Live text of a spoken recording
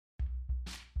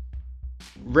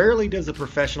Rarely does a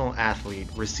professional athlete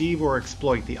receive or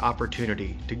exploit the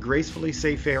opportunity to gracefully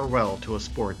say farewell to a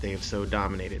sport they have so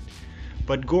dominated.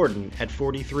 But Gordon, at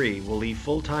 43, will leave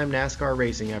full-time NASCAR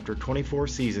racing after 24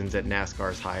 seasons at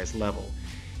NASCAR's highest level.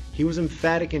 He was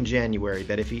emphatic in January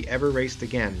that if he ever raced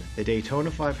again, the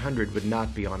Daytona 500 would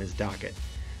not be on his docket.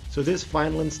 So this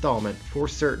final installment, for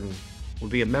certain, will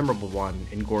be a memorable one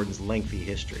in Gordon's lengthy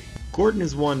history. Gordon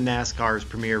has won NASCAR's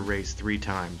premier race 3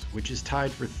 times, which is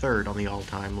tied for third on the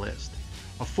all-time list.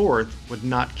 A fourth would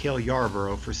not kill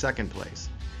Yarborough for second place.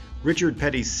 Richard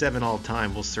Petty's 7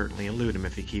 all-time will certainly elude him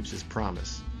if he keeps his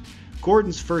promise.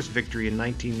 Gordon's first victory in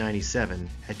 1997,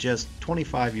 at just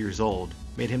 25 years old,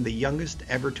 made him the youngest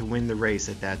ever to win the race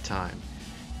at that time.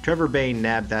 Trevor Bayne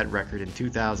nabbed that record in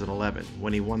 2011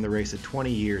 when he won the race at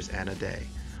 20 years and a day.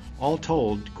 All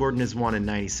told, Gordon has won in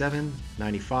 97,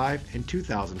 95, and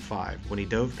 2005 when he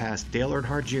dove past Dale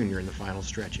Earnhardt Jr. in the final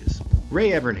stretches.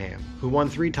 Ray Evernham, who won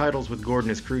 3 titles with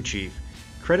Gordon as crew chief,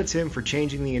 credits him for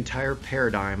changing the entire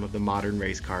paradigm of the modern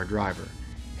race car driver.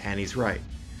 And he's right.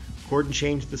 Gordon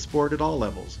changed the sport at all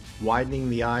levels, widening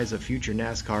the eyes of future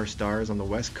NASCAR stars on the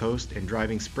West Coast and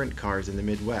driving sprint cars in the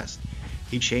Midwest.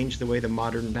 He changed the way the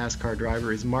modern NASCAR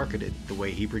driver is marketed, the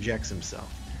way he projects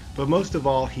himself. But most of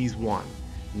all, he's won.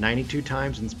 92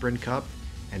 times in Sprint Cup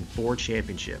and 4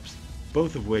 championships,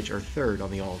 both of which are third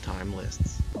on the all-time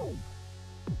lists.